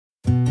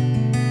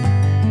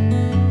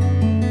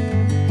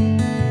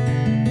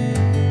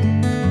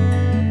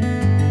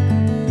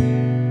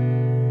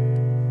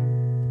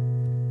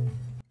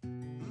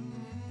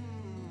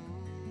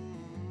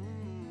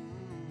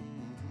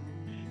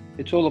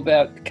It's all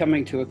about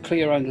coming to a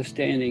clear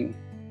understanding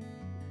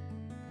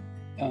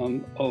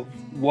of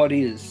what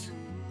is,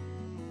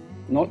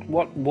 not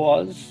what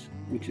was,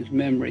 which is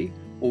memory,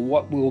 or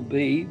what will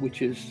be,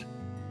 which is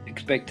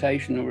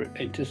expectation or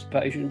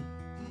anticipation,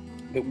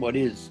 but what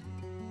is.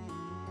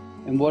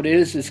 And what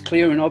is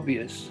clear and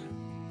obvious.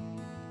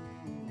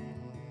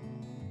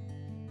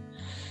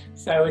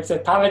 So it's a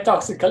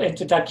paradoxical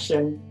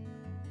introduction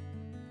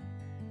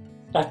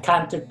that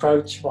can't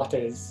approach what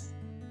is.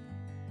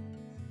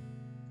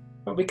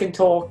 But we can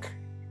talk,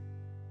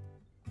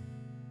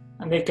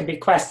 and there can be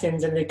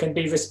questions and there can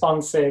be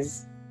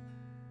responses,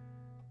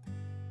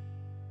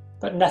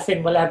 but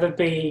nothing will ever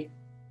be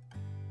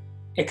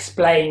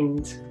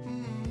explained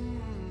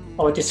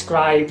or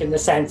described in the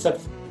sense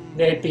of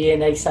there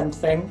being a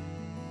something.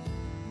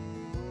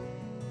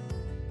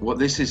 What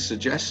this is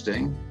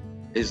suggesting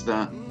is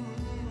that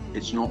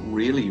it's not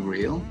really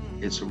real,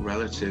 it's a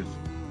relative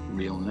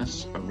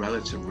realness, a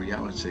relative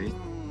reality,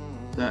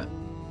 that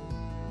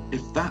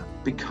if that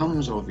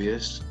becomes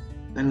obvious,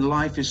 then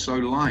life is so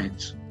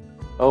light.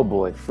 Oh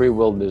boy, free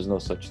will, there's no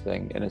such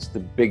thing. And it's the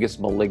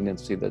biggest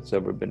malignancy that's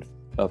ever been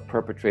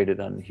perpetrated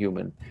on a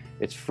human.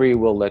 It's free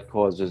will that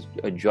causes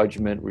a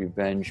judgment,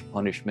 revenge,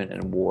 punishment,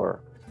 and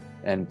war,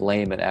 and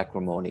blame and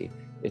acrimony.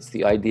 It's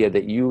the idea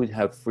that you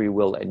have free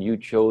will and you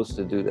chose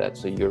to do that,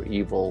 so you're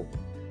evil.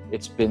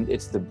 It's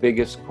the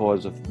biggest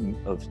cause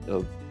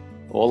of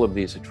all of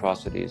these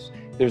atrocities.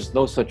 There's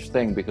no such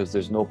thing because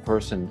there's no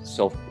person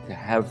to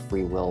have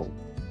free will.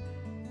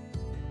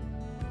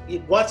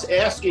 What's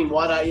asking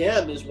what I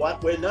am is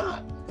what we're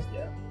not.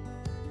 Yeah.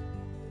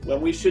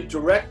 When we should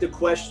direct the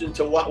question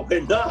to what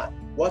we're not.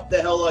 What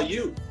the hell are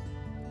you?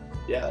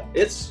 Yeah.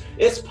 It's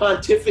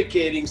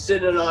pontificating,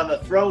 sitting on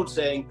a throne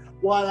saying,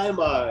 what am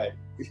I?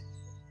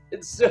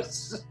 It's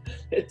just,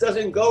 it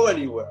doesn't go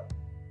anywhere.